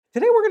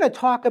Today, we're going to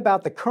talk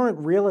about the current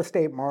real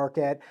estate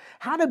market,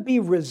 how to be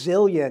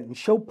resilient and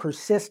show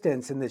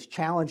persistence in this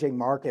challenging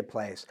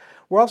marketplace.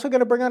 We're also going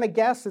to bring on a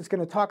guest that's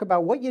going to talk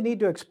about what you need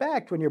to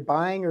expect when you're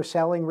buying or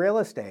selling real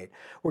estate.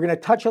 We're going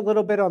to touch a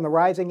little bit on the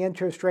rising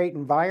interest rate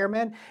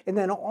environment, and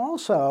then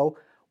also,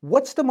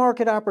 what's the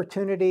market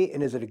opportunity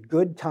and is it a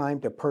good time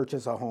to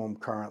purchase a home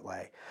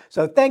currently?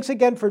 So thanks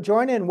again for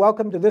joining and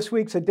welcome to this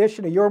week's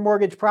edition of Your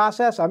Mortgage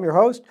Process. I'm your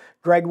host,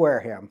 Greg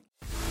Wareham.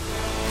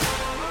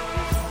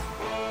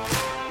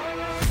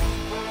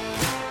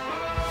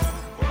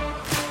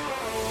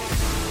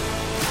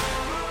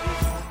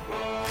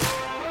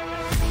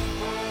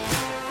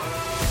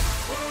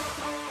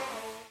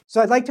 So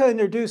I'd like to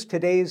introduce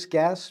today's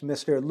guest,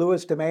 Mr.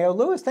 Louis DeMeo.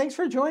 Louis, thanks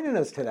for joining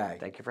us today.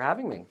 Thank you for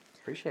having me.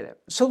 Appreciate it.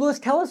 So Louis,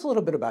 tell us a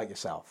little bit about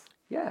yourself.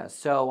 Yeah,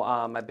 so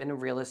I've been in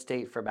real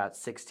estate for about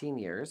 16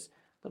 years,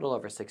 a little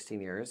over 16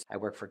 years. I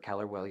work for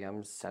Keller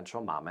Williams,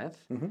 Central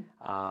Monmouth.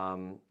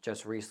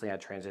 Just recently I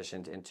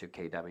transitioned into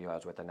KW. I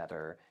was with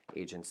another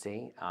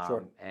agency.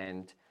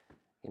 And,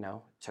 you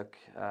know,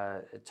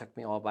 it took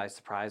me all by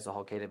surprise, the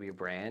whole KW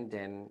brand.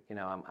 And, you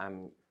know,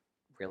 I'm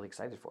really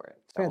excited for it.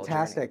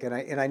 Fantastic.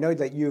 And I know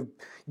that you've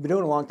been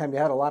doing it a long time. You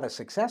had a lot of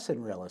success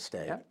in real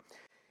estate. Yeah.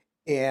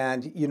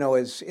 And, you know,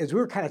 as we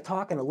were kind of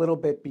talking a little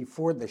bit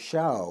before the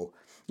show,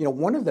 you know,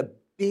 one of the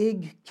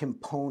big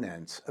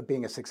components of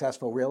being a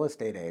successful real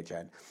estate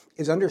agent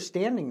is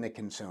understanding the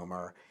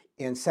consumer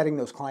and setting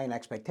those client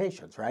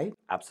expectations, right?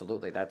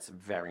 Absolutely. That's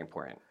very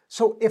important.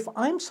 So if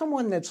I'm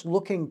someone that's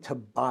looking to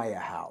buy a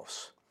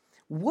house,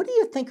 what do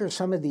you think are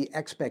some of the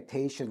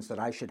expectations that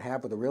I should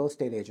have with a real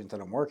estate agent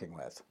that I'm working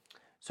with?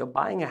 So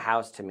buying a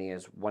house to me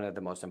is one of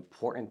the most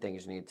important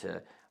things you need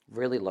to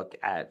really look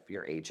at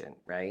your agent,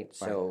 right?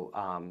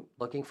 So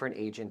looking for an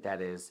agent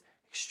that is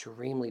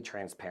extremely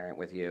transparent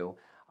with you,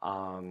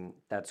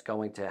 that's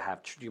going to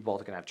have, you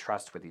both are going to have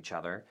trust with each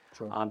other.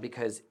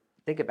 Because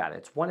think about it,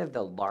 it's one of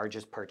the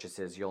largest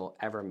purchases you'll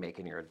ever make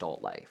in your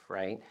adult life,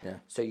 right? Yeah.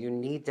 So you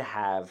need to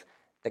have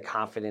the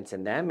confidence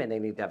in them and they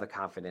need to have the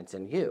confidence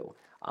in you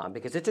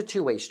because it's a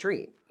two-way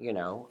street, you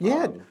know?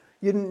 Yeah.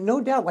 No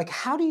doubt. Like,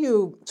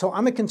 so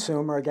I'm a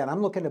consumer, again,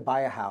 I'm looking to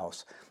buy a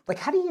house. Like,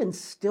 how do you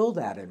instill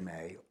that in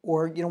me?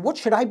 Or, you know, what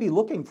should I be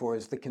looking for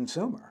as the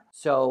consumer?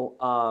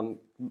 So,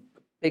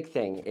 big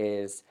thing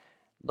is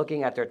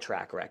looking at their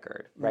track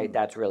record, right?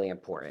 That's really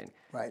important.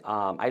 Right.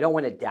 I don't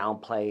want to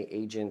downplay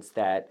agents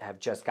that have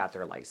just got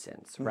their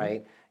license,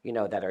 right? You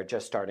know, that are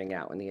just starting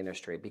out in the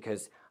industry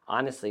because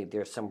honestly,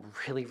 there's some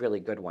really, really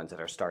good ones that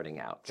are starting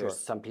out. There's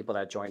some people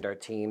that joined our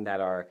team that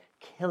are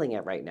killing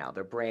it right now.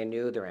 They're brand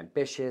new, they're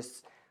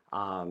ambitious,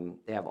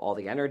 they have all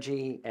the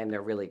energy, and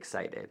they're really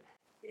excited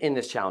in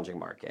this challenging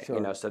market.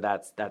 You know, so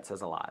that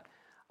says a lot.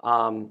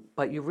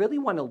 But you really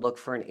want to look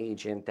for an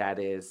agent that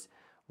is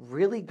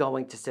really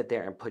going to sit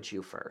there and put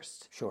you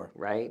first.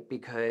 Right?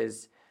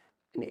 Because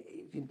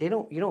you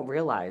don't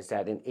realize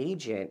that an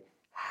agent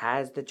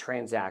has the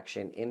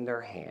transaction in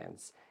their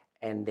hands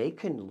and they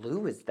can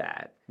lose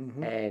that.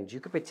 And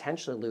you could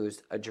potentially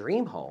lose a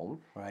dream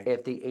home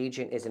if the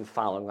agent isn't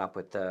following up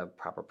with the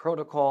proper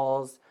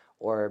protocols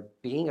or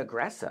being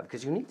aggressive,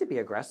 because you need to be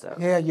aggressive.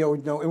 Yeah,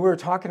 you know, and we were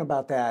talking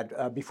about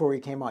that before we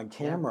came on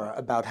camera,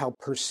 about how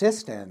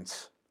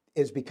persistence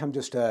has become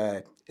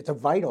it's a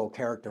vital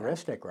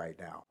characteristic right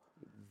now.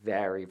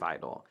 Very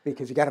vital.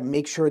 Because you got to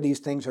make sure these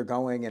things are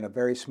going in a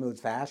very smooth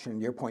fashion.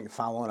 To your point, you're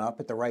following up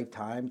at the right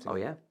time. Oh,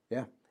 yeah.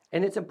 Yeah.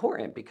 And it's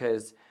important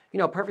because, you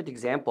know, a perfect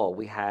example,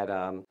 we had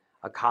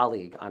a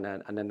colleague on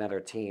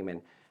another team,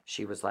 and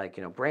she was like,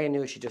 you know, brand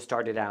new. She just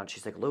started out. And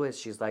she's like, Louis,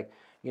 she's like,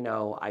 you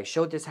know, I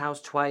showed this house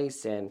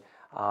twice, and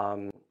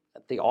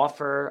the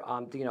offer,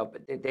 you know,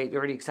 they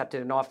already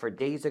accepted an offer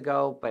days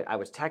ago, but I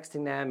was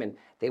texting them, and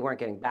they weren't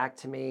getting back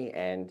to me.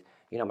 And,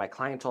 you know, my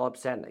client's all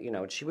upset, you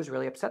know, and she was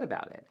really upset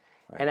about it.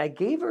 And I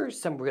gave her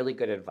some really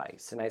good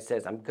advice. And I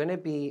says, I'm going to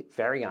be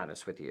very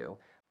honest with you,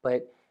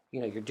 but, you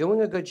know, you're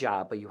doing a good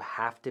job, but you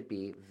have to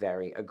be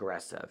very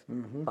aggressive,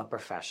 but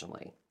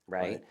professionally,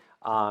 right?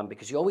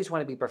 Because you always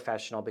want to be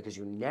professional because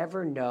you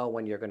never know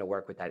when you're going to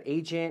work with that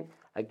agent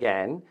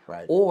again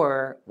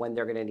or when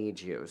they're going to need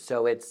you.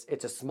 So it's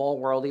a small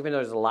world. Even though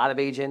there's a lot of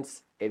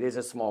agents, it is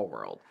a small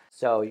world.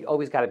 So you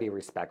always got to be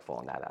respectful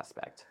in that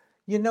aspect.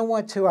 You know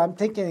what, too? I'm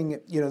thinking,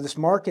 you know, this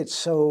market's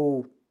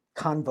so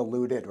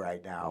convoluted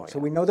right now. So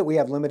we know that we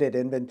have limited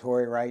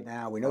inventory right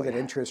now. We know that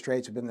interest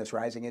rates have been this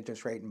rising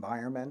interest rate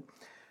environment.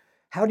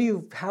 How do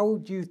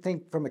you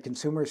think from a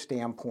consumer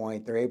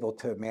standpoint they're able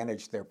to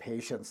manage their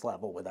patience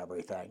level with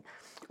everything?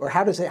 Or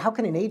how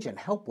can an agent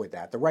help with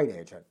that, the right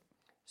agent?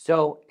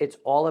 So it's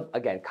all,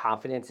 again,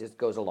 confidence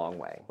goes a long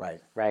way.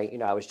 Right? You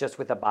know, I was just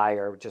with a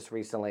buyer just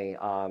recently,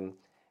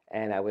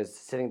 and I was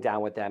sitting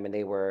down with them, and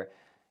they were,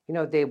 you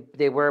know,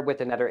 they were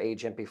with another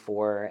agent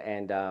before,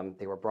 and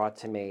they were brought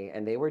to me,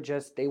 and they were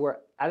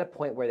at a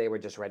point where they were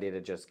just ready to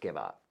just give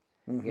up,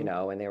 you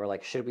know, and they were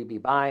like, should we be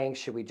buying?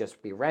 Should we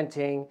just be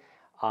renting?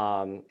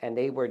 And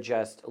they were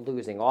just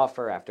losing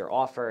offer after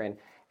offer, and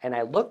And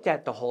I looked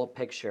at the whole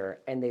picture,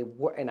 and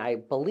I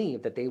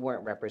believe that they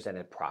weren't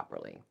represented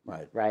properly,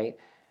 Right. right?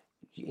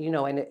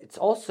 And it's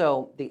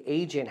also the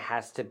agent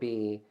has to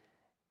be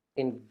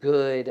in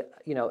good,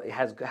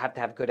 have to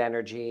have good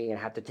energy and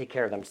have to take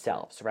care of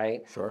themselves,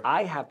 right? Sure.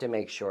 I have to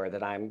make sure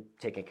that I'm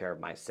taking care of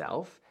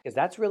myself because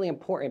that's really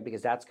important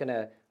because that's going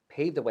to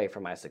pave the way for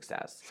my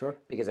success. Sure.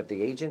 Because if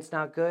the agent's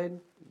not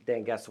good,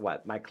 then guess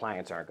what? My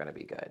clients aren't going to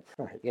be good.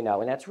 Right.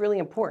 And that's really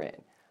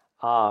important.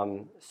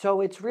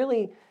 So it's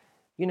really,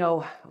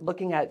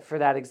 looking at for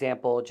that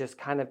example, just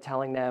kind of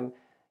telling them,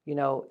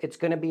 it's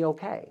going to be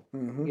okay,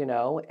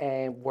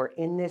 and we're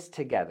in this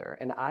together.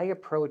 And I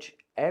approach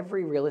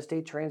every real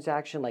estate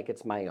transaction like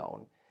it's my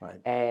own. Right.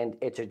 And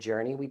it's a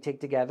journey we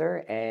take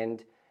together.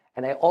 And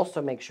I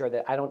also make sure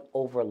that I don't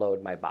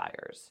overload my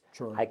buyers.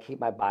 Sure. I keep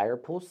my buyer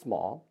pool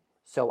small.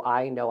 So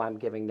I know I'm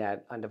giving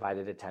that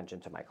undivided attention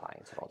to my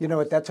clients at all You know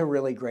what? times. That's a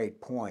really great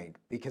point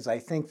because I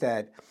think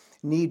that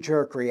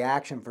knee-jerk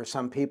reaction for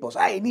some people is,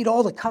 I need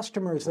all the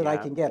customers that I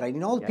Yeah. can get. I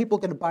need all the Yeah. people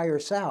going to buy or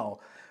sell.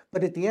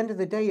 But at the end of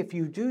the day, if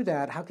you do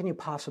that, how can you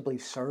possibly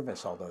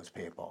service all those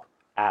people?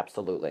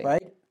 Absolutely.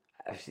 Right?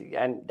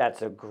 And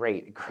that's a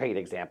great, great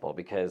example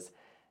because,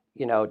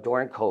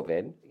 during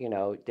COVID,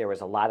 there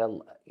was a lot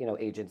of,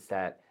 agents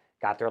that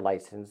got their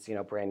license,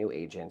 brand new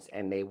agents,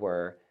 and they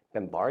were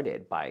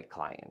bombarded by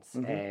clients.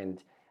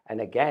 And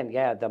again,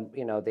 yeah,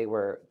 they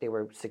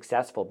were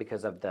successful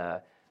because of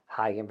the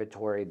high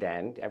inventory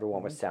then.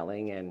 Everyone was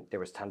selling and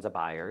there was tons of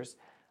buyers.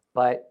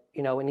 But,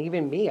 and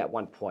even me at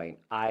one point,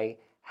 I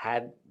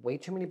had way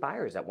too many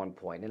buyers at one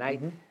point. And I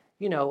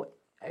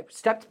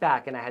stepped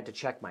back and I had to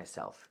check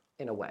myself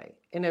in a way,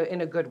 in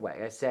a good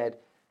way. I said,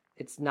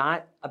 it's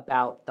not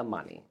about the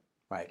money.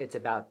 Right. It's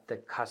about the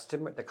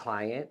customer, the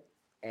client,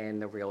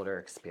 and the realtor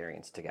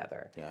experience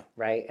together. Yeah.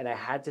 Right. And I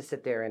had to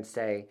sit there and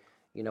say,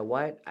 you know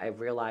what? I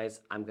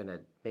realized I'm going to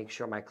make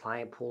sure my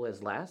client pool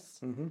is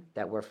less,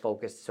 that we're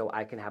focused so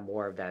I can have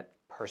more of that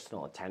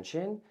personal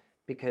attention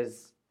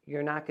because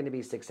you're not going to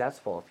be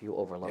successful if you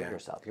overload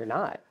yourself. You're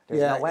not.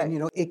 There's no way.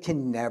 And it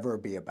can never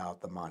be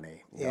about the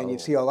money. And you No.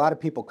 see a lot of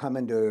people come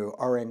into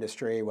our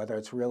industry, whether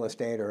it's real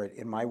estate or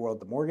in my world,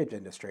 the mortgage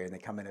industry, and they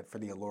come in it for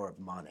the allure of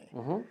money.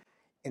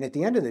 And at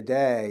the end of the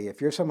day, if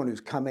you're someone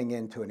who's coming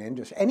into an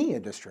industry, any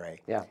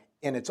industry, Yeah.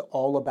 and it's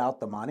all about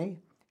the money,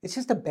 it's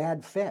just a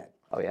bad fit.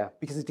 Oh, yeah.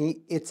 Because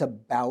it's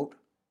about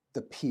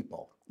the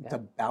people, it's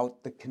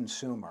about the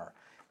consumer,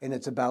 and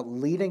it's about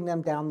leading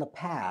them down the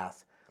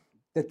path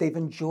that they've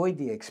enjoyed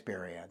the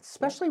experience,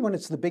 especially when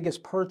it's the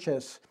biggest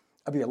purchase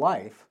of your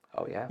life.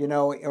 Oh, yeah.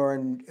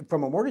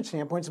 From a mortgage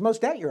standpoint, it's the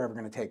most debt you're ever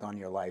going to take on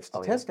your life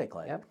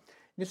statistically. Yeah.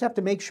 You just have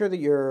to make sure that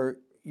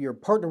you're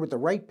partnered with the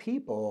right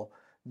people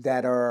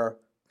that are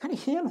kind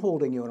of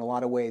hand-holding you in a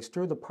lot of ways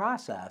through the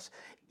process.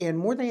 And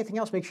more than anything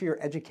else, make sure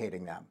you're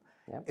educating them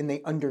and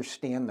they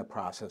understand the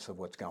process of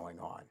what's going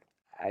on.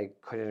 I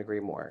couldn't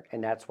agree more.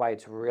 And that's why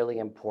it's really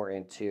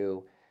important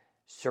to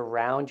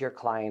surround your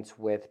clients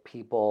with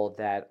people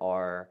that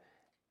are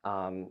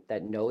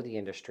that know the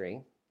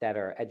industry, that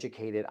are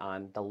educated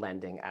on the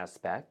lending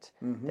aspect,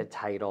 the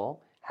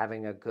title,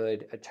 having a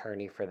good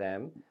attorney for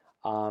them,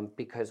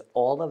 because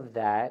all of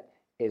that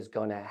is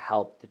going to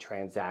help the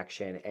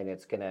transaction and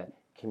it's going to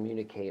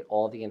communicate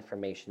all the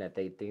information that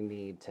they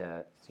need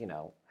to,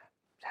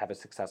 have a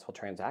successful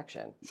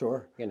transaction.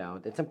 Sure.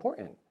 It's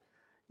important.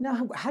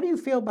 Now, how do you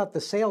feel about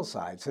the sales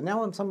side? So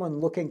now I'm someone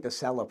looking to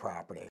sell a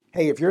property.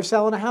 Hey, if you're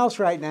selling a house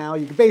right now,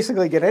 you can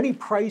basically get any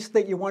price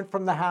that you want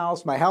from the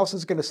house. My house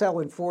is going to sell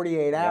in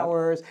 48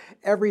 hours.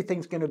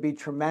 Everything's going to be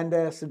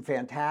tremendous and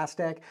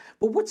fantastic.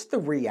 But what's the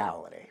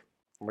reality?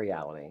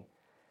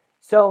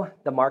 So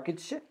the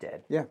market's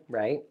shifted. Yeah.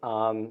 Right.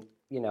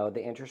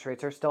 The interest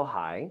rates are still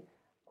high.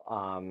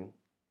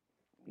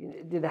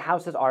 The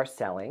houses are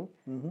selling.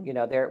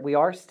 We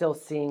are still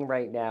seeing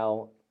right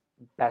now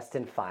best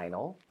and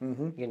final,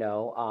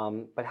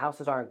 but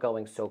houses aren't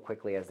going so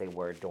quickly as they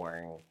were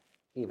during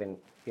even,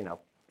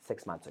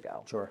 6 months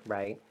ago. Sure.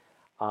 Right.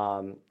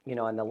 And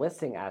the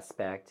listing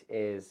aspect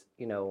is,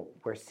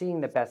 we're seeing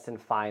the best and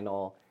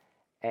final.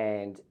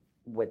 And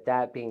with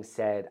that being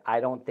said, I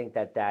don't think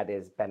that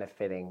is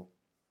benefiting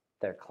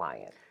their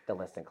client, the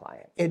listing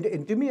client.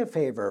 And do me a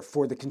favor,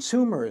 for the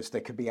consumers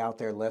that could be out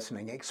there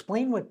listening,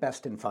 explain what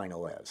best and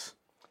final is.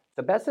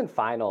 So best and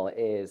final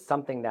is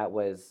something that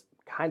was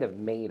kind of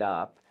made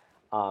up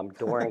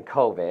during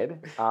COVID.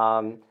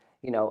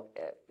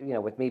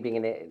 With me being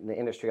in the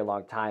industry a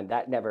long time,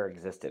 that never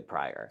existed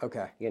prior.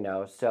 Okay.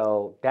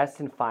 So best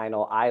and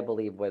final, I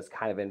believe, was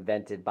kind of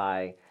invented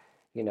by,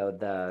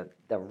 the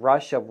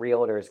rush of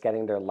realtors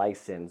getting their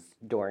license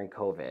during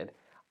COVID.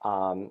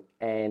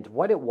 And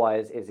what it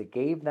was is it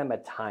gave them a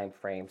time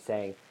frame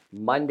saying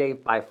Monday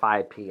by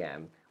 5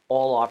 p.m.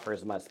 all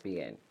offers must be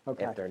in.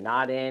 Okay. If they're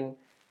not in,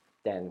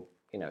 then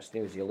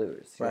snooze you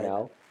lose.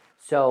 Right.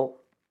 So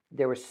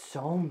there were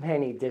so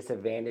many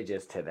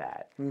disadvantages to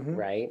that,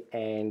 right?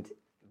 And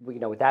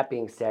with that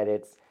being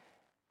said,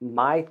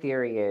 my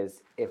theory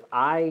is if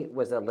I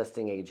was a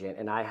listing agent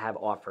and I have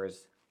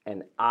offers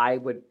and I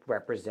would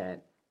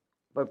represent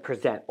would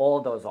present all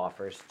of those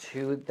offers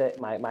to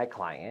my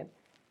client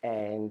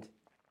and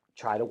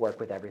try to work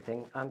with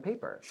everything on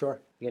paper.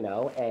 Sure.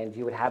 And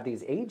you would have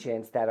these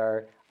agents that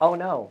are, oh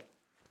no,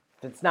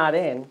 if it's not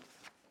in,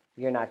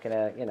 you're not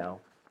gonna,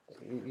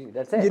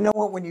 that's it. You know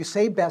what, when you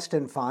say best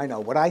and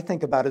final, what I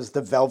think about is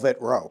the velvet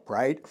rope,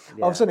 right?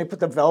 Yeah. All of a sudden they put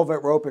the velvet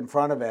rope in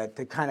front of it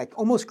to kind of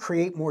almost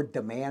create more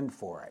demand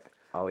for it.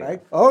 Oh, yeah.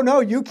 Right? Oh no,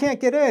 you can't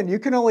get in. You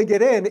can only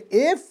get in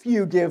if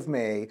you give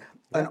me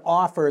an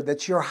offer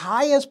that's your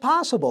highest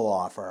possible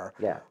offer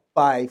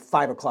by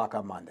 5 o'clock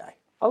on Monday.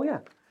 Oh yeah.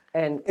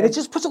 And it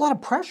just puts a lot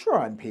of pressure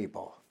on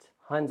people.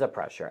 Tons of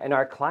pressure. And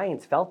our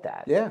clients felt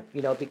that. Yeah.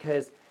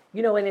 Because,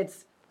 and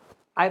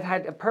I've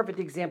had a perfect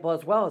example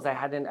as well. As I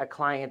had a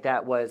client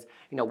that was,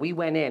 we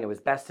went in, it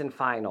was best and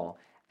final.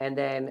 And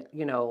then,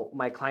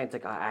 my client's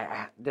like,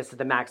 this is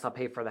the max I'll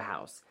pay for the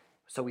house.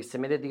 So we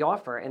submitted the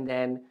offer, and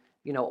then,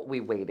 we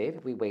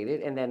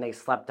waited, and then they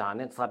slept on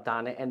it.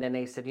 And then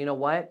they said, you know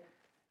what?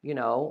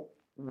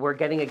 We're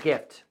getting a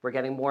gift. We're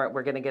going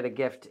to get a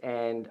gift,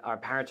 and our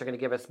parents are going to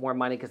give us more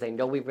money because they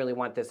know we really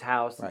want this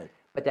house. Right.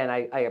 But then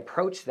I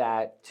approached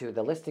that to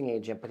the listing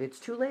agent, but it's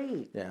too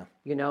late. Yeah.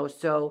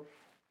 So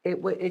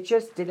it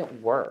just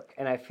didn't work.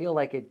 And I feel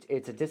like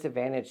it's a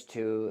disadvantage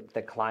to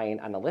the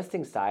client on the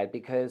listing side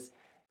because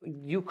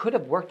you could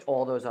have worked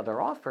all those other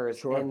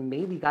offers and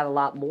maybe got a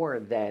lot more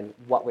than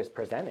what was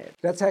presented.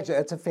 That's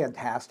a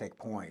fantastic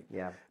point.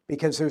 Yeah.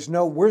 Because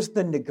where's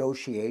the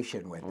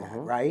negotiation with that,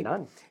 right?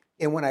 None.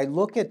 And when I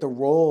look at the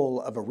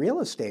role of a real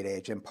estate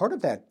agent, part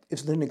of that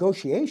is the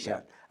negotiation.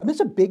 Yeah. I mean, it's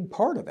a big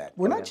part of it.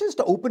 We're not just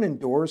opening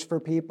doors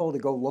for people to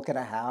go look at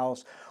a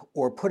house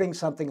or putting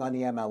something on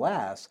the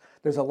MLS.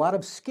 There's a lot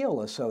of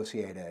skill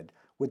associated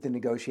with the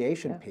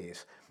negotiation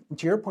piece. And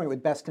to your point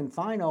with best and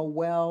final,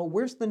 well,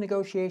 where's the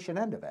negotiation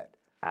end of it?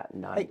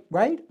 None.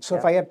 Right? So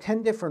if I have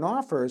 10 different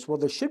offers, well,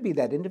 there should be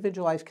that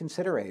individualized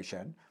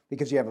consideration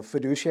because you have a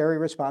fiduciary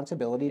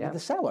responsibility to the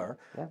seller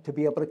to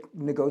be able to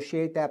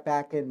negotiate that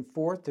back and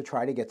forth to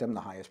try to get them the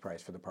highest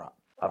price for the property.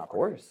 Of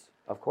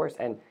course.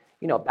 And,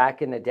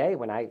 back in the day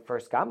when I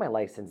first got my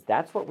license,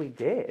 that's what we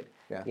did,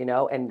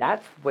 and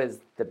that was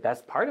the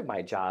best part of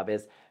my job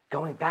is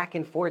going back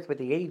and forth with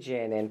the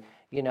agent and,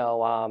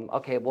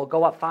 okay, we'll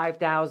go up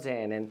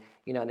 5,000 and,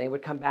 they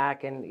would come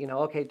back and,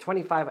 okay,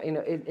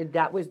 25,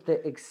 that was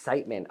the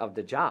excitement of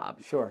the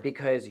job. Sure.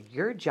 Because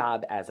your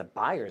job as a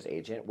buyer's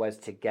agent was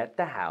to get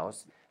the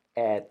house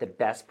at the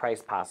best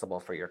price possible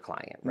for your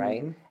client,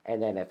 right?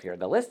 And then if you're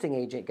the listing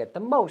agent, get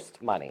the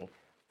most money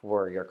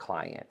for your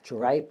client,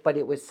 right? But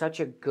it was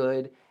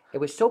it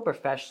was so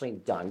professionally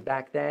done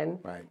back then.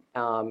 Right.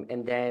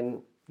 And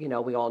then,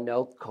 we all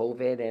know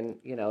COVID and,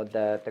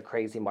 the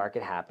crazy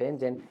market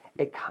happened and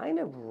it kind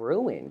of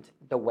ruined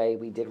the way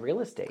we did real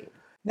estate.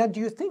 Now,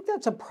 do you think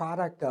that's a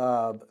product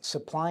of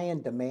supply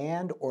and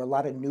demand or a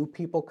lot of new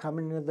people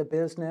coming into the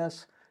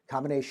business?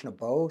 Combination of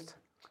both?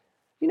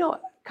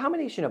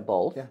 Combination of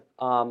both. Yeah.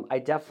 I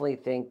definitely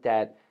think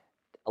that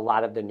a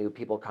lot of the new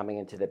people coming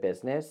into the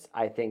business,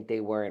 I think they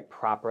weren't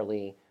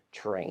properly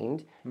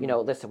trained.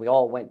 Listen, we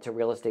all went to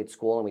real estate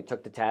school and we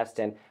took the test,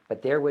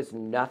 but there was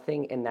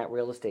nothing in that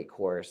real estate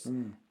course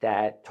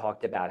that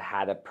talked about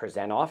how to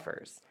present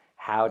offers,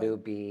 how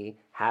to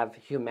have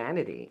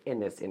humanity in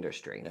this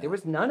industry. There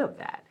was none of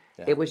that.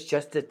 It was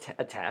just a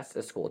test,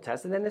 a school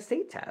test, and then a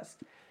state test.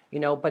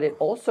 But it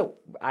also,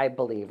 I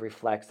believe,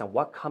 reflects on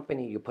what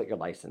company you put your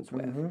license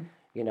with.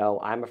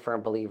 I'm a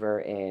firm believer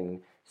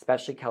in,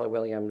 especially Keller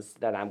Williams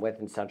that I'm with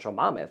in Central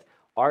Monmouth.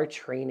 Our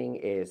training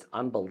is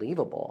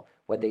unbelievable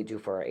what they do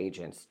for our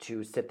agents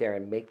to sit there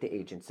and make the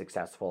agent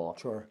successful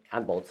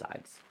on both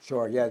sides.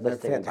 Sure, yeah, they're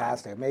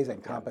fantastic,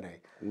 amazing company.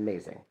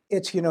 Amazing.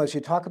 It's, as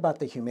you talk about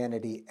the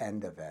humanity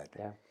end of it,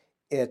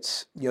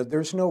 it's,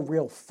 there's no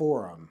real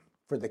forum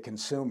for the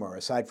consumer,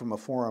 aside from a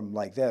forum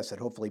like this that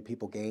hopefully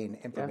people gain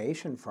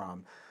information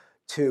from,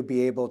 to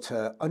be able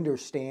to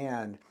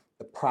understand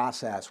the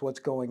process, what's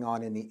going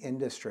on in the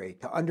industry,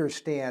 to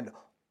understand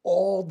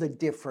all the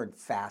different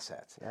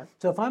facets.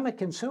 So if I'm a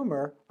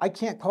consumer, I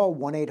can't call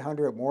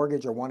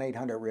 1-800-MORTGAGE or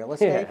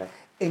 1-800-REAL-ESTATE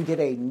and get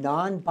a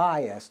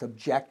non-biased,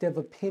 objective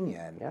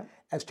opinion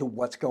as to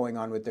what's going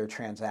on with their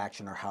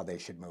transaction or how they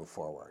should move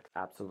forward.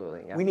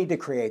 Absolutely. We need to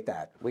create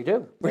that. We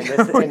do.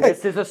 And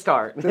this is a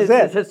start. This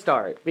is a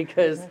start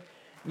because,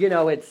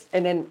 it's,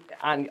 and then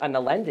on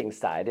the lending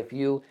side, if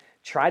you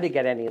try to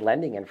get any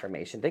lending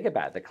information, think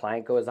about it. The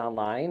client goes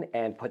online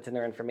and puts in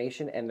their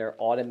information and they're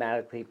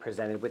automatically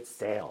presented with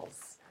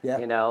sales.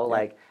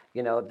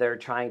 They're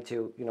trying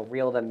to,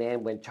 reel them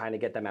in when trying to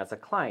get them as a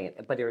client,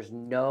 but there's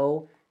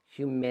no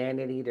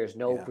humanity, there's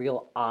no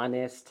real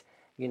honest,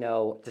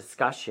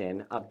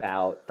 discussion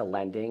about the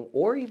lending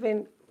or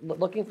even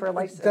looking for a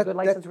good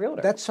licensed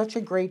realtor. That's such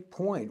a great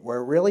point where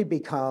it really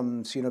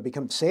becomes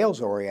sales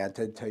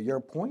oriented, to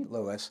your point,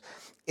 Louis.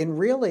 And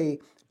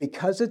really,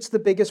 because it's the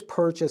biggest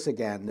purchase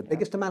again, the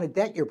biggest amount of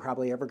debt you're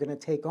probably ever going to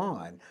take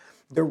on,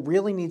 there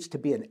really needs to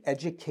be an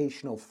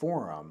educational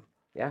forum.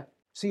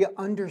 So you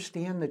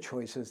understand the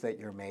choices that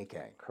you're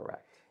making.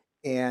 Correct.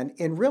 And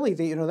really,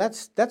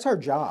 that's our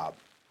job.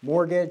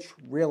 mortgage,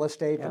 real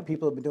estate, for Yeah.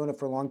 people who've been doing it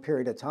for a long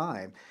period of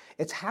time.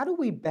 It's how do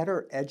we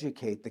better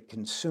educate the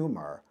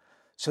consumer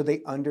so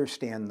they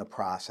understand the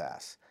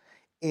process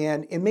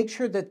and make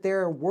sure that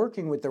they're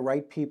working with the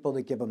right people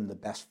to give them the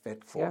best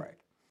fit Yeah. for it.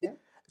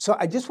 So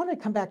I just want to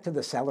come back to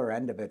the seller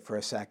end of it for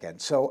a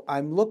second. So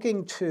I'm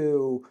looking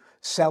to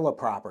sell a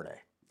property.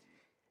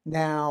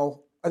 Now,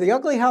 are the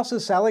ugly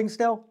houses selling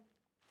still?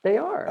 They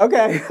are.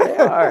 Okay. They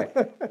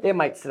are. They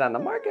might sit on the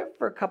market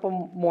for a couple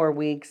more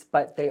weeks,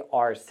 but they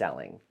are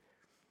selling.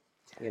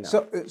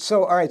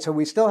 So all right. So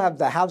we still have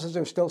the houses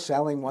are still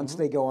selling once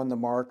they go on the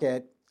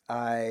market.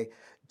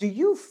 Do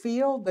you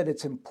feel that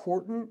it's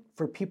important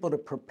for people to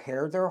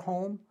prepare their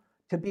home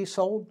to be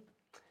sold?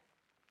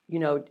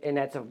 And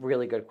that's a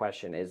really good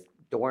question. Is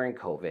during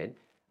COVID,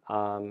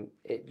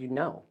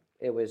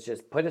 it was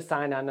just put a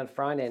sign on the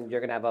front and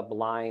you're going to have a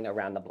line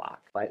around the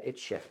block. But it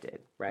shifted,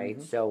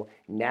 right? So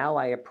now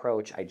I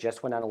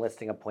just went on a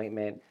listing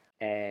appointment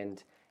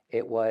and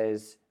it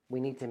was, we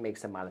need to make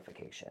some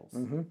modifications,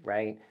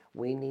 right?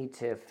 We need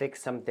to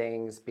fix some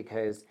things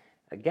because,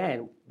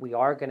 again, we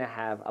are going to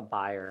have a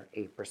buyer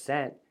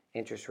 8%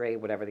 interest rate,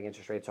 whatever the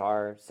interest rates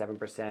are,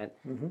 7%.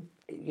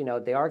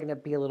 They are going to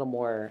be a little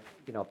more,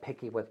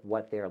 picky with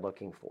what they're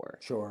looking for.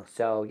 Sure.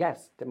 So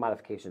yes, the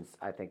modifications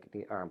I think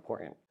are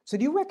important. So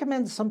do you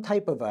recommend some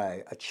type of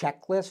a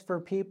checklist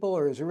for people,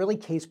 or is it really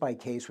case by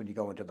case when you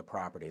go into the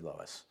property,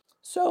 Louis?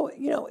 So,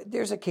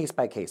 there's a case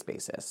by case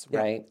basis, Yeah.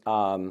 right?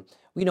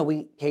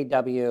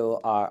 KW,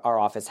 our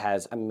office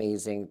has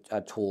amazing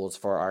tools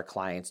for our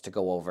clients to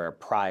go over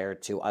prior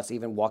to us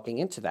even walking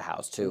into the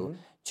house to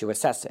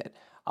assess it.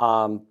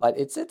 But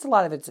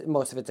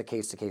most of it's a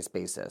case to case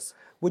basis.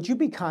 Would you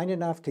be kind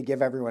enough to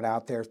give everyone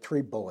out there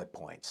 3 bullet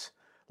points?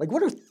 Like,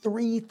 what are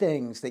 3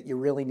 things that you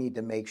really need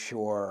to make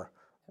sure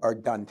are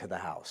done to the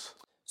house?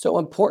 So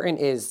important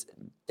is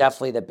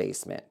definitely the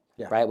basement,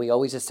 Yeah. right? We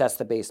always assess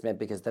the basement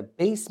because the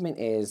basement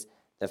is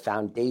the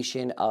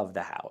foundation of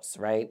the house,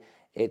 right?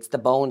 It's the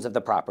bones of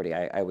the property,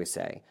 I always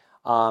say.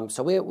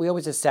 So we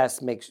always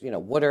assess,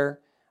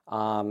 water,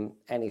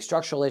 any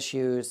structural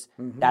issues,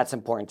 that's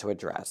important to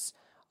address.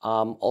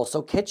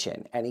 Also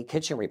kitchen, any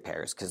kitchen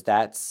repairs, because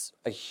that's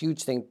a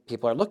huge thing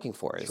people are looking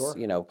for is,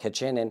 Sure.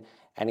 Kitchen and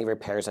any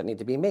repairs that need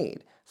to be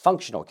made.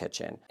 Functional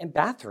kitchen. And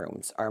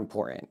bathrooms are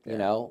important,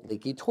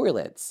 leaky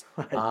toilets.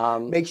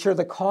 Make sure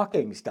the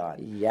caulking's done.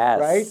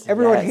 Yes. Right?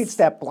 Everyone yes. hates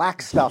that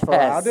black stuff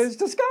around. It's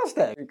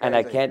disgusting. And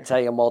I Crazy. can't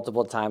tell you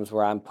multiple times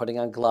where I'm putting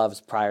on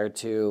gloves prior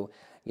to,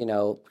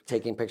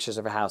 taking pictures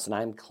of a house and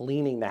I'm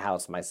cleaning the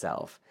house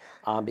myself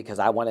because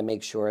I want to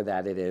make sure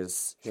that it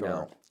is,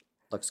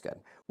 looks good.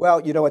 Well,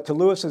 you know what, to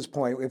Lewis's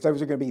point, if there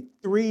was going to be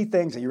 3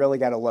 things that you really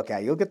got to look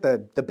at, you look at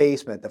the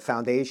basement, the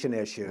foundation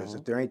issues,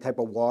 if there's any type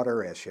of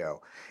water issue.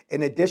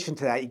 In addition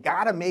to that, you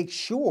got to make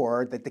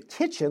sure that the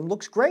kitchen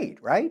looks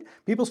great, right?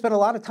 People spend a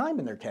lot of time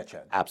in their kitchen.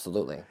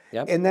 Absolutely.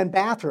 Yep. And then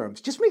bathrooms,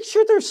 just make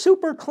sure they're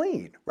super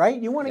clean,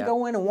 right? You want to Yep.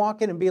 go in and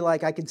walk in and be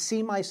like, I can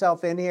see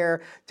myself in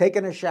here,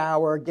 taking a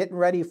shower, getting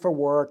ready for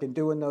work and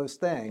doing those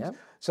things. Yep.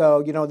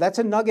 So, that's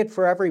a nugget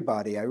for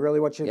everybody. I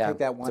really want you to take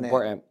that one it's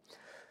important.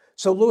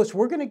 So, Louis,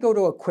 we're going to go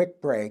to a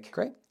quick break.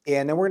 Great.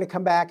 And then we're going to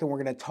come back and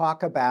we're going to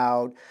talk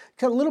about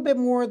a little bit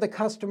more of the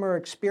customer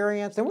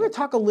experience. And we're going to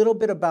talk a little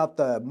bit about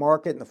the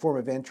market in the form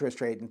of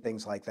interest rate and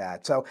things like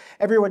that. So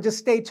everyone, just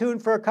stay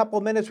tuned for a couple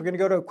of minutes. We're going to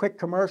go to a quick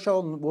commercial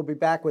and we'll be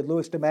back with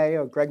Louis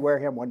DeMeo, Greg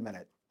Wareham, 1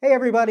 minute. Hey,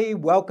 everybody.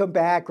 Welcome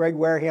back. Greg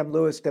Wareham,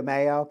 Louis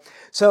DeMeo.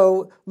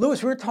 So,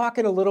 Louis, we were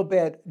talking a little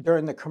bit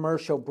during the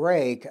commercial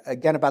break,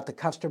 again, about the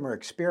customer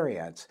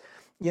experience.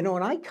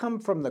 And I come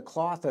from the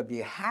cloth of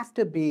you have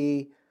to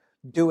be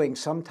doing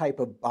some type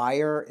of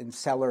buyer and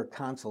seller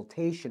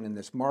consultation in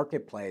this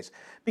marketplace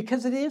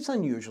because it is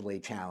unusually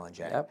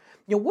challenging. Yep.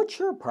 What's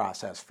your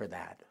process for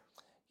that?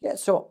 Yeah,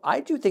 so I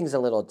do things a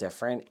little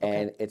different,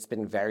 and it's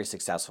been very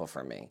successful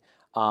for me.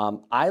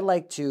 I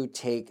like to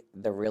take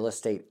the real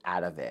estate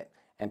out of it,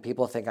 and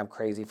people think I'm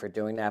crazy for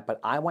doing that, but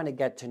I want to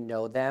get to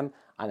know them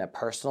on a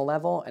personal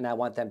level, and I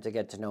want them to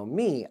get to know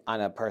me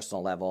on a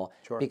personal level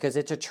because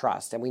it's a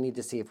trust, and we need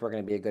to see if we're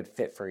going to be a good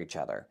fit for each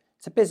other.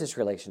 It's a business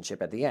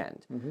relationship at the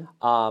end.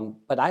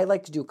 But I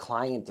like to do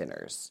client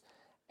dinners,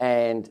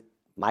 and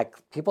my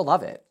people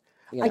love it.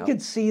 I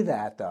could see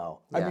that, though.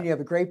 I Yeah. mean, you have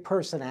a great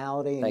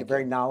personality and Thank you're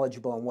very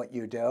knowledgeable in what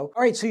you do. All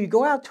right, so you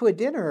go out to a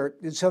dinner.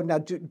 So now,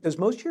 does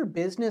most of your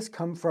business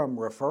come from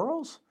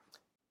referrals?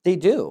 They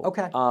do.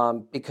 Okay.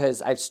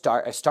 Because I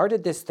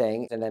started this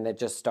thing, and then it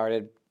just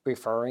started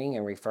referring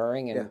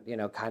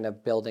and kind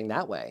of building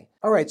that way.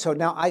 All right, so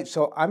now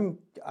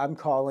I'm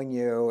calling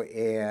you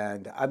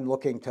and I'm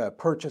looking to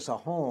purchase a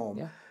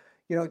home.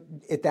 Yeah.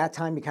 At that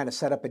time you kind of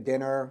set up a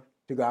dinner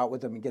to go out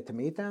with them and get to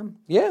meet them?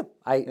 Yeah.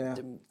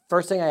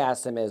 First thing I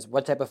ask them is,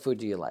 what type of food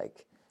do you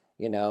like?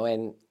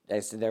 And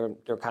they said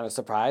they're kind of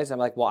surprised. I'm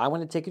like, well, I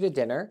want to take you to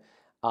dinner,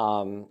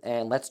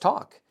 and let's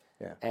talk.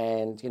 Yeah.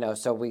 And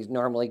so we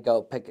normally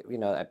go pick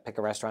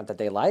a restaurant that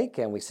they like,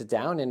 and we sit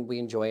down and we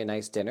enjoy a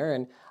nice dinner.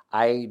 And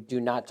I do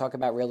not talk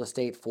about real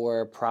estate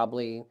for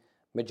probably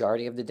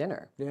majority of the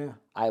dinner. Yeah.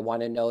 I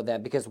want to know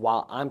that because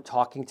while I'm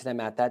talking to them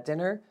at that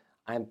dinner,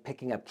 I'm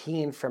picking up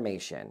key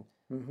information.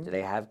 Mm-hmm. Do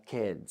they have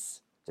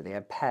kids? Do they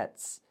have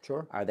pets?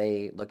 Sure. Are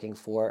they looking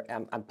for,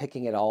 I'm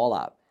picking it all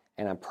up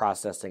and I'm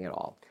processing it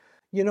all.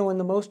 You know, and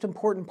the most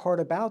important part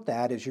about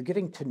that is you're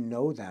getting to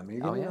know them.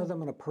 You're Oh, getting to know yeah.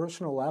 them on a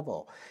personal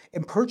level.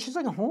 In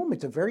purchasing a home,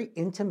 it's a very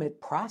intimate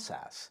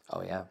process.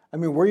 Oh, yeah. I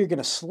mean, where you're going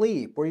to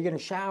sleep, where you're going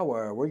to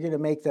shower, where you're going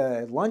to make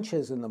the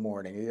lunches in the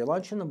morning or your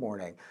lunch in the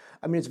morning.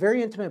 I mean, it's a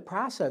very intimate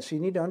process. So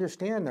you need to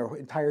understand their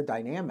entire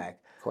dynamic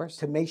Of course.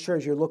 to make sure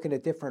as you're looking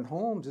at different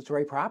homes, it's the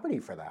right property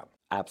for them.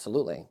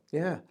 Absolutely.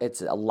 Yeah,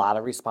 It's a lot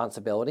of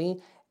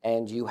responsibility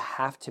and you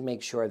have to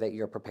make sure that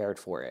you're prepared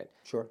for it.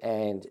 sure.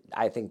 And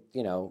I think,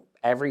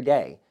 every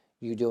day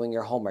you doing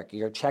your homework,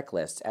 your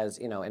checklist, as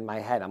in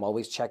my head, I'm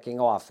always checking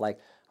off like,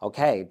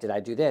 okay, did I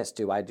do this?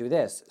 Do I do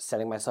this?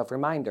 Setting myself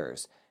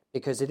reminders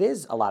because it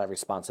is a lot of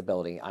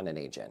responsibility on an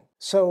agent.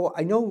 So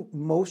I know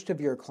most of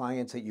your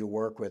clients that you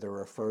work with are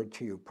referred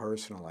to you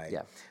personally.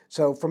 Yeah.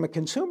 So from a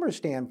consumer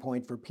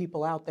standpoint, for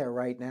people out there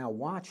right now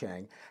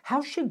watching,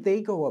 how should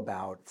they go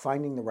about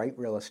finding the right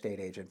real estate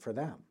agent for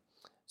them?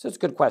 So it's a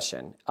good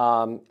question.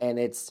 And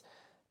it's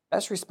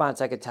best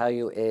response I could tell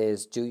you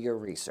is do your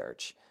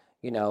research.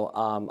 A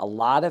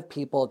lot of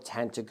people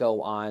tend to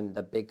go on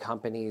the big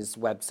companies'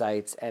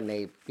 websites and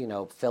they,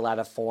 fill out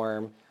a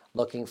form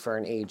looking for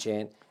an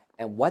agent.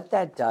 And what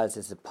that does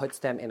is it puts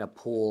them in a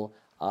pool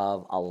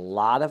of a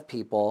lot of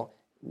people.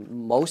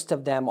 Most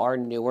of them are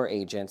newer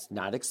agents,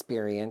 not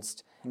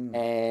experienced.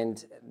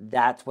 And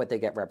that's what they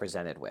get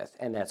represented with.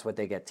 And that's what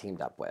they get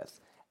teamed up with.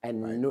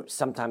 And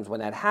sometimes when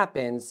that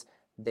happens,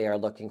 they are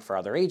looking for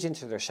other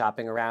agents or they're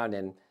shopping around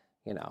and,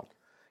 You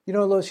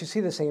know, Louis, you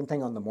see the same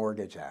thing on the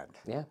mortgage end,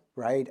 yeah,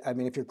 right? I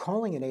mean, if you're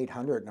calling an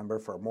 800 number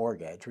for a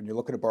mortgage when you're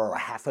looking to borrow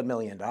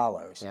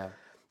 $500,000,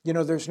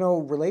 yeah, there's no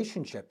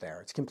relationship there.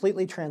 It's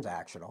completely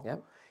transactional. yeah.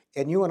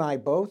 And you and I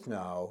both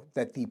know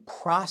that the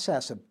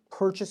process of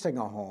purchasing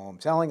a home,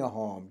 selling a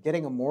home,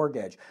 getting a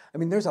mortgage, I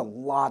mean, there's a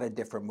lot of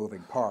different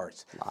moving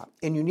parts.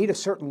 And you need a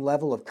certain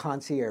level of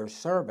concierge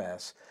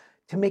service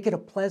to make it a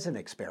pleasant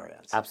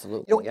experience.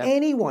 Absolutely. Yeah.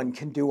 Anyone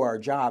can do our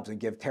jobs and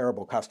give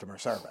terrible customer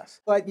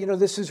service. But,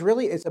 this is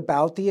really, it's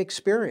about the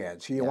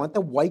experience. You want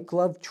the white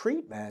glove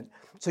treatment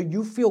so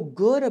you feel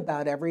good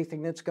about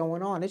everything that's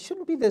going on. It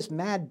shouldn't be this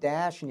mad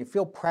dash and you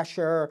feel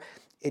pressure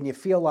and you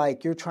feel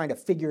like you're trying to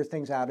figure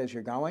things out as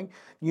you're going.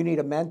 You need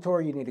a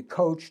mentor, you need a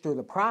coach through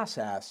the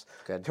process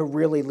to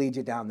really lead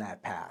you down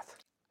that path.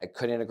 I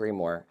couldn't agree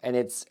more. And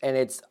it's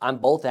on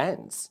both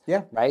ends.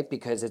 Yeah. Right?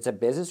 Because it's a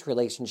business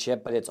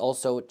relationship, but it's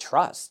also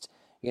trust,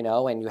 and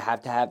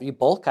you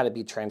both got to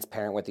be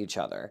transparent with each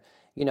other.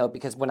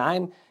 Because when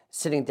I'm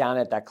sitting down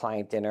at that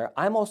client dinner,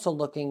 I'm also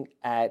looking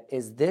at,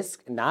 is this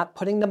not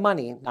putting the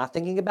money, not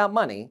thinking about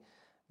money,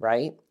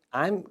 right?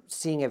 I'm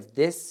seeing if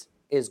this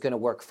is going to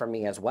work for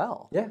me as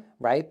well. Yeah.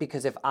 Right?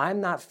 Because if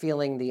I'm not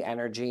feeling the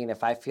energy and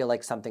if I feel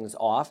like something's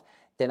off,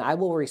 then I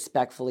will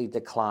respectfully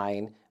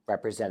decline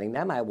representing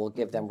them. I will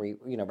give them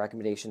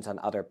recommendations on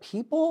other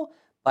people,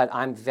 but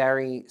I'm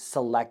very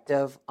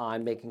selective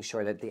on making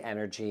sure that the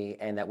energy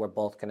and that we're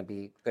both going to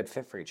be a good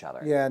fit for each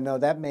other. Yeah, no,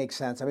 that makes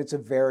sense. I mean, it's a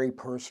very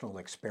personal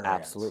experience.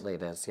 Absolutely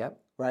it is. Yep.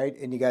 Right?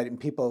 And you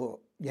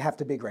have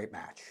to be a great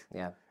match.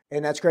 Yeah.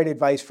 And that's great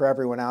advice for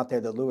everyone out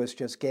there that Louis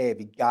just gave.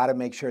 You got to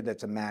make sure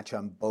that's a match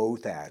on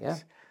both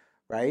ends,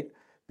 right?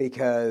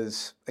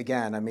 Because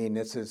again, I mean,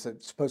 it's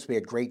supposed to be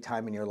a great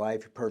time in your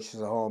life. You purchase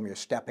a home, you're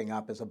stepping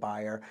up as a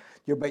buyer,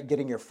 you're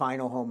getting your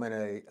final home in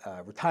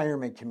a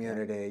retirement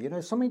community.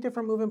 So many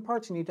different moving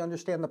parts. You need to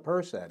understand the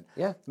person.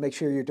 Yeah. Make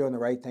sure you're doing the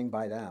right thing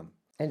by them.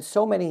 And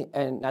so many,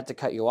 and not to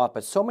cut you off,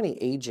 but so many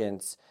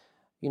agents,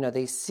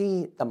 they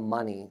see the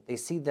money, they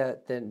see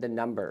the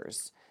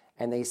numbers,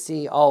 and they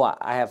see, oh,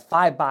 I have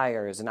 5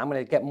 buyers and I'm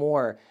going to get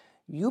more.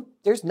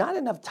 There's not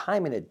enough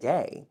time in a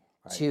day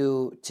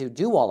to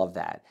do all of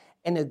that.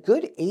 And a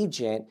good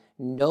agent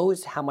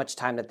knows how much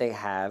time that they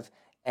have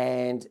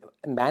and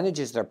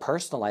manages their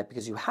personal life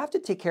because you have to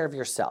take care of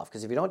yourself.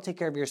 Because if you don't take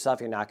care of yourself,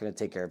 you're not going to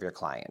take care of your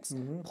clients,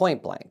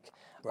 point blank.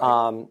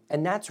 Right.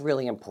 And that's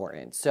really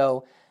important.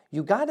 So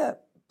you got to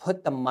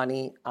put the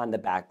money on the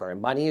back burner.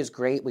 Money is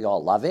great. We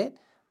all love it.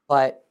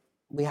 But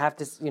we have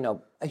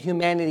to,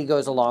 humanity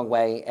goes a long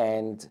way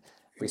and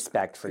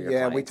respect for your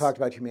clients. Yeah, we talked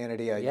about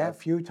humanity a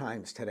few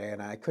times today,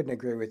 and I couldn't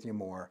agree with you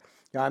more.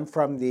 I'm cut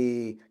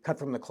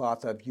from the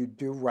cloth of you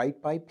do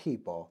right by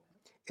people,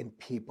 and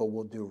people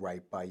will do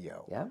right by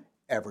you. Yeah.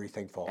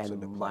 Everything falls into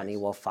place. And money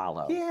will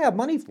follow. Yeah,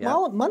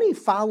 money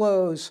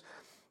follows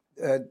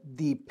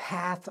the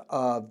path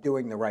of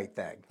doing the right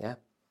thing.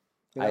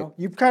 Yeah.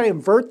 You kind of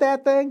invert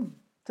that thing,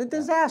 it's a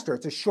disaster.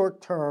 It's a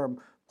short-term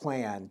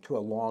plan to a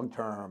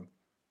long-term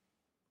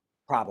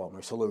problem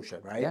or solution,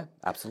 right? Yeah,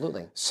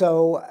 absolutely.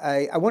 So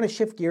I want to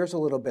shift gears a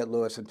little bit,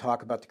 Louis, and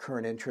talk about the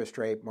current interest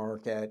rate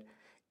market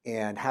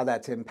and how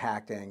that's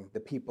impacting the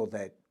people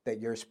that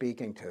you're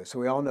speaking to. So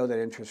we all know that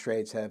interest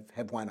rates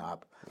have went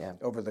up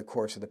over the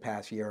course of the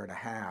past year and a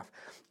half.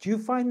 Do you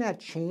find that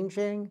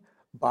changing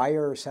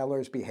buyer or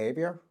seller's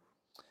behavior?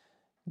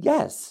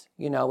 Yes,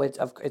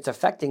 it's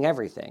affecting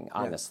everything,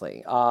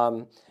 honestly.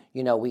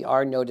 We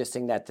are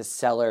noticing that the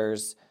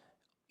sellers,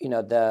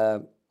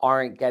 the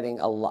aren't getting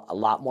a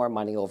lot more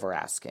money over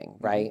asking,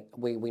 right?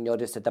 We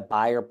notice that the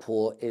buyer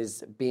pool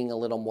is being a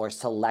little more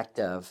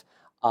selective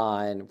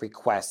on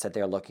requests that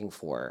they're looking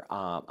for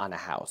on a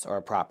house or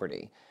a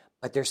property,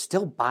 but there's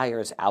still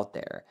buyers out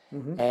there.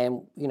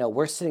 And,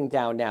 we're sitting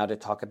down now to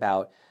talk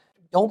about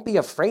don't be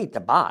afraid to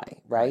buy,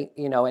 right?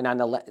 And on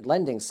the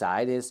lending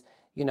side is,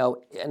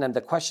 and then the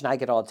question I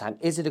get all the time,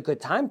 is it a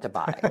good time to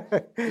buy?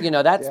 That's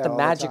Yeah, the all the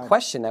magic time.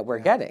 question that we're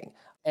getting.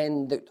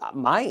 And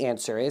my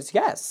answer is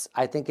yes,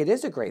 I think it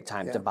is a great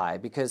time to buy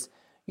because,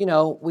 we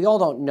all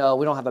don't know,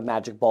 we don't have a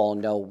magic ball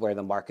and know where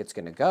the market's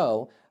going to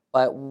go,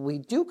 but we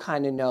do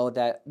kind of know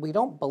that we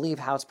don't believe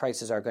house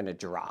prices are going to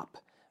drop,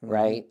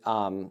 right?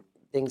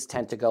 Things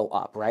tend to go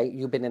up, right?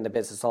 You've been in the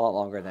business a lot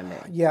longer than me.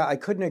 Yeah, I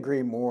couldn't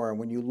agree more. And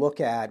when you look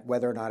at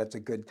whether or not it's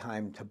a good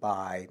time to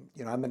buy,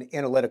 I'm an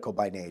analytical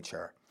by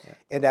nature.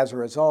 And as a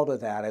result of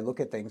that, I look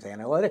at things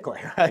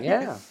analytically, right?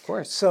 Yeah, of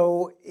course.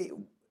 So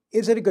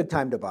is it a good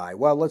time to buy?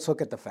 Well, let's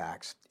look at the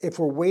facts. If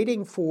we're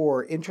waiting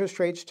for interest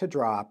rates to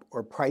drop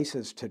or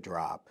prices to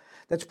drop,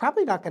 that's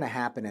probably not going to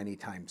happen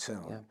anytime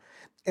soon. Yeah.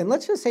 And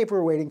let's just say if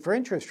we're waiting for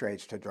interest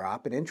rates to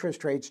drop and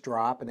interest rates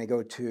drop and they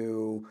go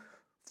to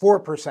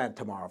 4%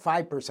 tomorrow,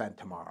 5%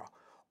 tomorrow,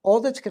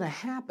 all that's going to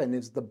happen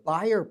is the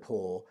buyer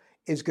pool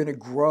is going to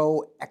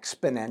grow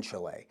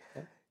exponentially.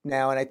 Okay.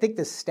 Now, and I think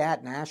the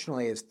stat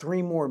nationally is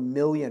 3 more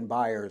million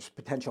buyers,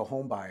 potential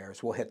home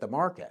buyers, will hit the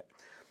market.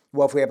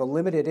 Well, if we have a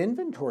limited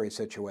inventory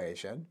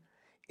situation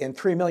and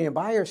 3 million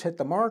buyers hit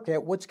the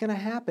market, what's going to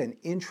happen?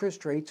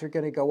 Interest rates are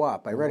going to go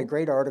up. I read a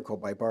great article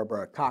by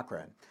Barbara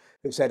Cochran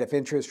who said if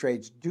interest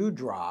rates do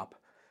drop,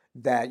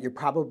 that you're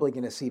probably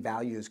going to see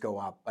values go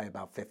up by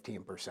about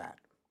 15%.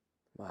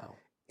 Wow.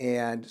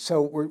 And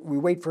so we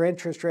wait for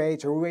interest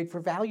rates or we wait for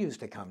values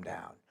to come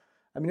down.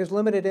 I mean, there's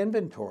limited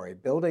inventory.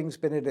 Building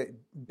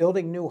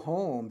new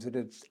homes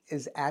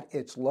is at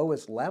its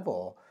lowest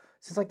level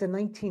since like the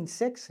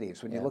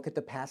 1960s when you look at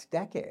the past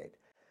decade.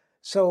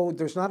 So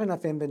there's not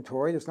enough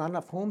inventory. There's not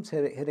enough homes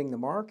hitting the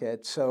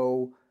market.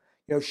 So,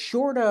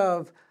 short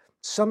of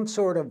some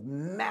sort of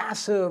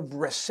massive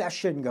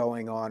recession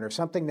going on or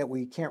something that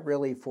we can't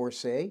really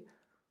foresee,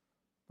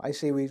 I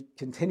see we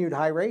continued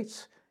high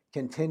rates.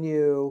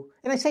 Continue,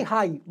 and I say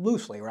high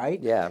loosely, right?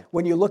 Yeah.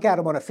 When you look at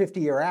them on a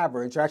 50-year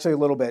average, they're actually a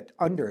little bit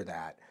under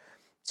that.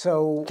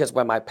 So, because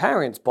when my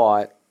parents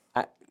bought,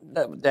 I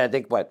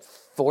think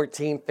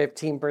 14,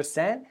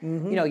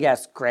 15%.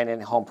 Yes,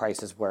 granted, home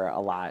prices were a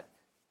lot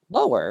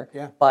lower.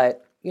 Yeah.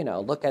 But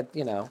look at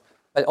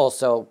but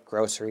also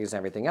groceries and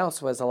everything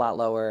else was a lot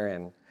lower,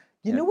 and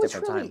what's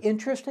really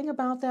interesting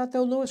about that,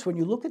 though, Louis? When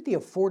you look at the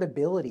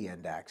affordability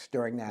index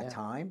during that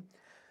time.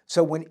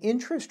 So when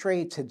interest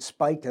rates had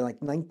spiked in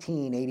like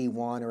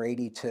 1981 or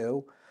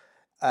 82,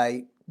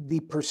 the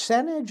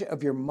percentage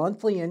of your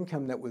monthly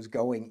income that was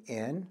going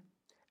in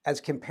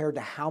as compared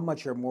to how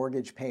much your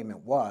mortgage payment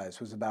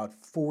was about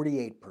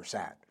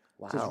 48%,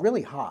 which is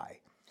really high.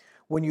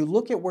 When you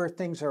look at where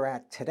things are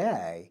at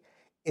today,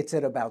 it's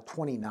at about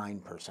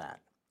 29%.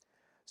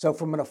 So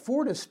from an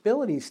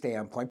affordability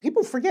standpoint,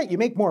 people forget you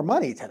make more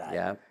money today.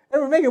 Yeah.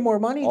 And we're making more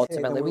money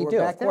ultimately today than we we were do,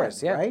 back of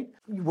course, then, right?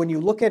 When you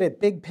look at it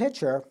big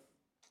picture,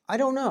 I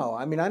don't know.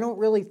 I mean, I don't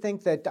really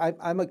think that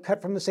I'm a cut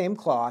from the same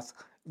cloth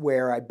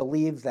where I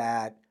believe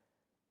that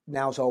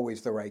now's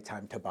always the right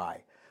time to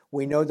buy.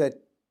 We know that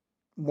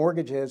we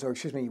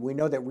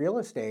know that real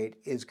estate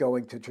is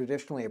going to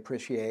traditionally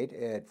appreciate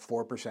at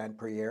 4%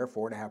 per year,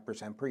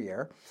 4.5% per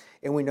year.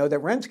 And we know that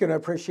rent's going to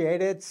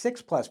appreciate at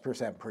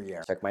 6+% per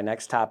year. Took my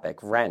next topic,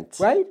 rent.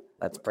 Right?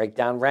 Let's break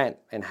down rent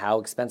and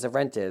how expensive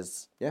rent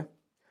is. Yeah.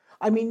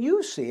 I mean,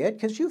 you see it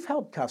because you've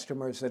helped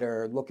customers that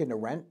are looking to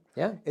rent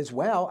as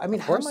well. I mean,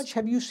 how much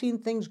have you seen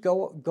things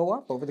go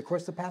up over the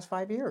course of the past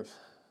 5 years?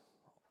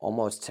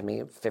 Almost, to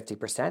me,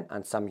 50%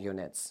 on some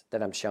units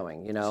that I'm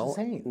showing. That's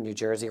insane. New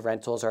Jersey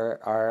rentals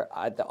are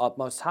at the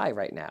utmost high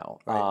right now.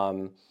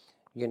 Right.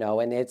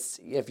 And it's,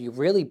 if you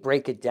really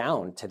break it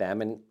down to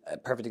them, and a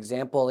perfect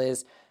example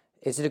is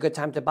it a good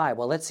time to buy?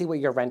 Well, let's see what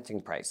your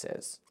renting price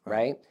is,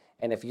 right?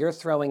 And if you're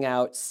throwing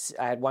out,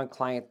 I had one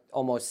client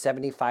almost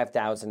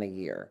 $75,000 a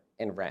year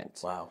in rent.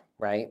 Wow.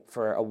 Right,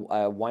 for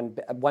a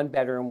one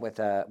bedroom with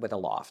a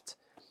loft.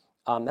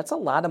 That's a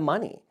lot of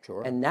money.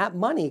 Sure. And that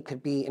money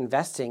could be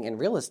investing in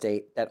real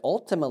estate that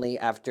ultimately,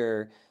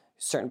 after a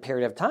certain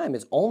period of time,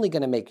 is only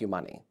going to make you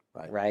money.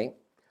 Right?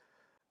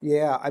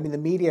 Yeah, I mean,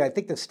 I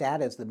think the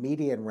stat is the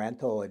median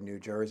rental in New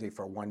Jersey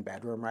for one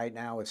bedroom right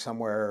now is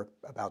somewhere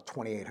about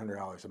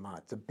 $2,800 a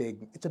month. It's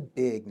a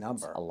big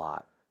number. It's a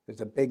lot.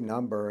 It's a big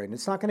number, and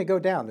it's not going to go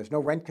down. There's no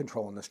rent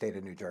control in the state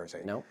of New Jersey.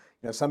 No.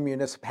 Some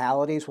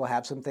municipalities will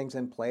have some things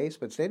in place,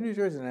 but the state of New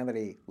Jersey doesn't have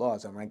any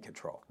laws on rent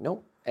control.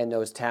 Nope. And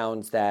those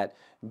towns that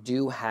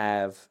do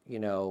have,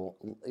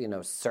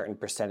 certain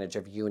percentage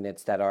of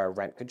units that are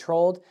rent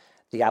controlled,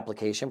 The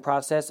application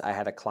process, I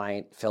had a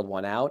client filled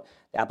one out.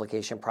 The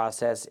application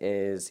process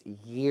is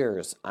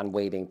years on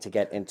waiting to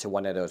get into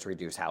one of those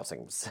reduced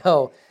housing.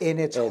 So And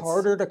it's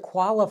harder to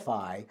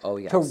qualify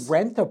to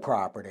rent a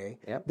property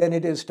than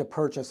it is to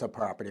purchase a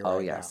property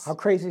right now. How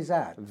crazy is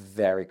that?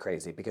 Very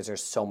crazy, because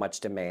there's so much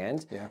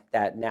demand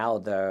that now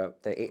the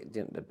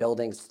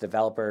buildings,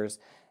 developers,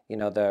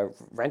 the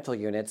rental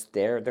units,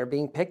 they're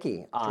being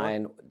picky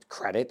on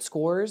credit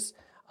scores,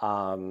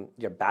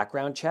 your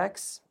background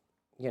checks.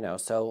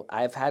 So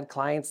I've had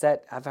clients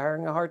that have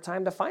having a hard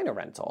time to find a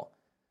rental,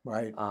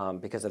 right?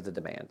 Because of the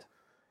demand.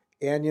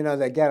 And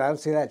again, I don't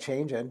see that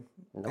changing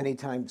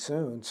anytime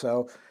soon.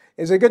 So,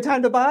 is it a good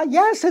time to buy?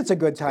 Yes, it's a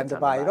good time to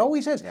buy. It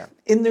always is. Yeah.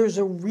 And there's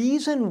a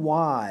reason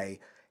why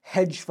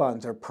hedge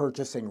funds are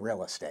purchasing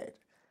real estate.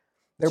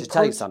 They should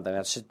tell you something.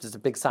 That's just a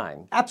big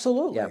sign.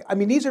 Absolutely. Yeah. I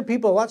mean, these are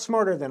people a lot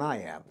smarter than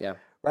I am. Yeah.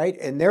 Right.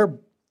 And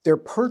they're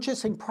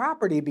purchasing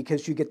property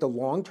because you get the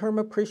long-term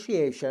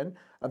appreciation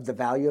of the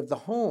value of the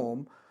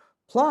home,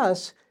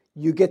 plus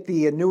you get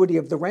the annuity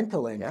of the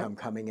rental income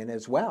coming in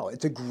as well.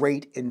 It's a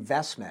great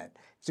investment.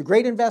 It's a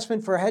great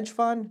investment for a hedge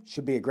fund,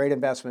 should be a great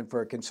investment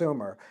for a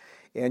consumer.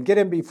 And get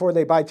in before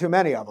they buy too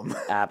many of them.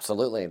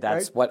 Absolutely.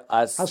 That's what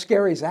us... How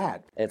scary is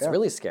that? It's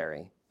really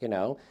scary,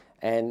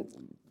 and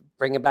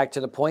bring it back to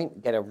the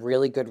point, get a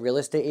really good real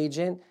estate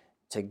agent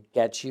to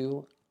get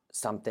you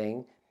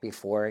something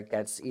before it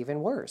gets even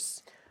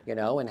worse,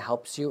 and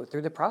helps you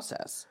through the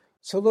process.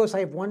 So, Louis, I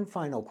have one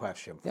final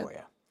question for you.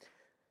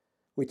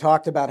 We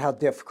talked about how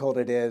difficult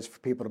it is for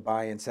people to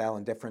buy and sell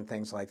and different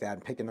things like that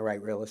and picking the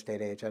right real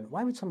estate agent.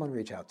 Why would someone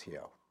reach out to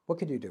you? What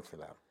could you do for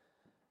them?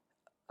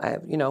 I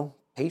have,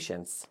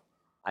 patience.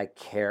 I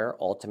care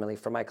ultimately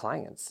for my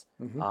clients.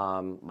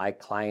 Mm-hmm. My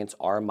clients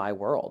are my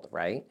world,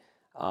 right?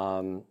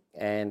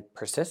 And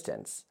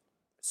persistence,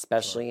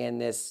 especially in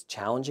this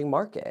challenging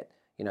market.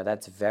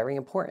 That's very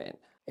important.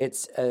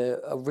 It's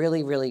a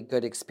really, really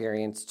good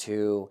experience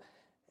to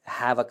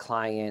have a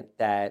client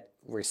that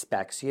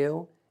respects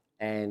you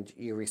and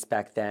you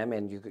respect them,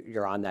 and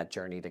you're on that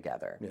journey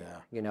together.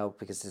 Yeah.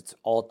 Because it's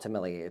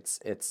ultimately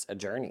it's a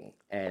journey,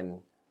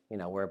 and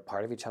we're a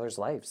part of each other's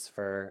lives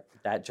for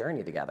that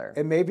journey together.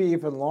 And maybe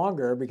even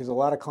longer, because a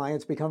lot of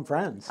clients become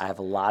friends. I have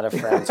a lot of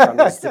friends from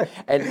this,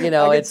 and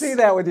I can see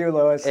that with you,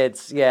 Louis.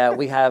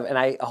 We have, and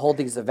I hold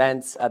these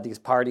events at these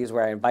parties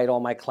where I invite all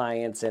my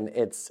clients, and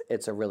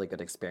it's a really good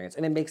experience,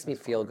 and it makes me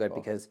feel good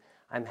because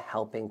I'm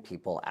helping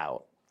people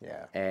out.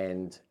 Yeah.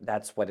 And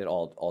that's what it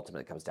all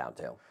ultimately comes down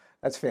to.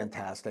 That's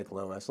fantastic,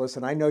 Louis.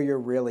 Listen, I know you're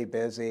really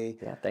busy.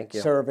 Yeah, thank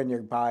you. Serving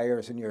your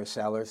buyers and your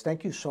sellers.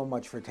 Thank you so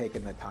much for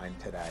taking the time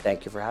today.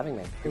 Thank you for having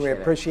me. We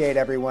appreciate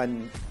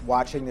everyone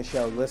watching the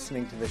show,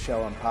 listening to the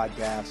show on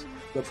podcast.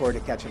 Look forward to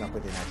catching up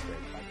with you next week.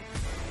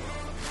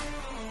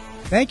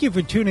 Thank you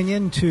for tuning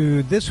in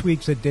to this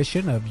week's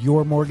edition of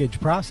Your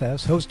Mortgage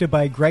Process, hosted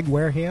by Greg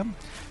Wareham,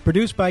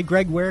 produced by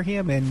Greg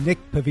Wareham and Nick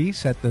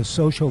Pavis at The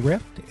Social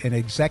Rift, and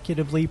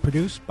executively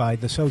produced by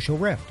The Social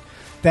Rift.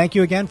 Thank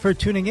you again for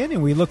tuning in,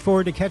 and we look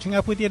forward to catching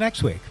up with you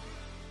next week.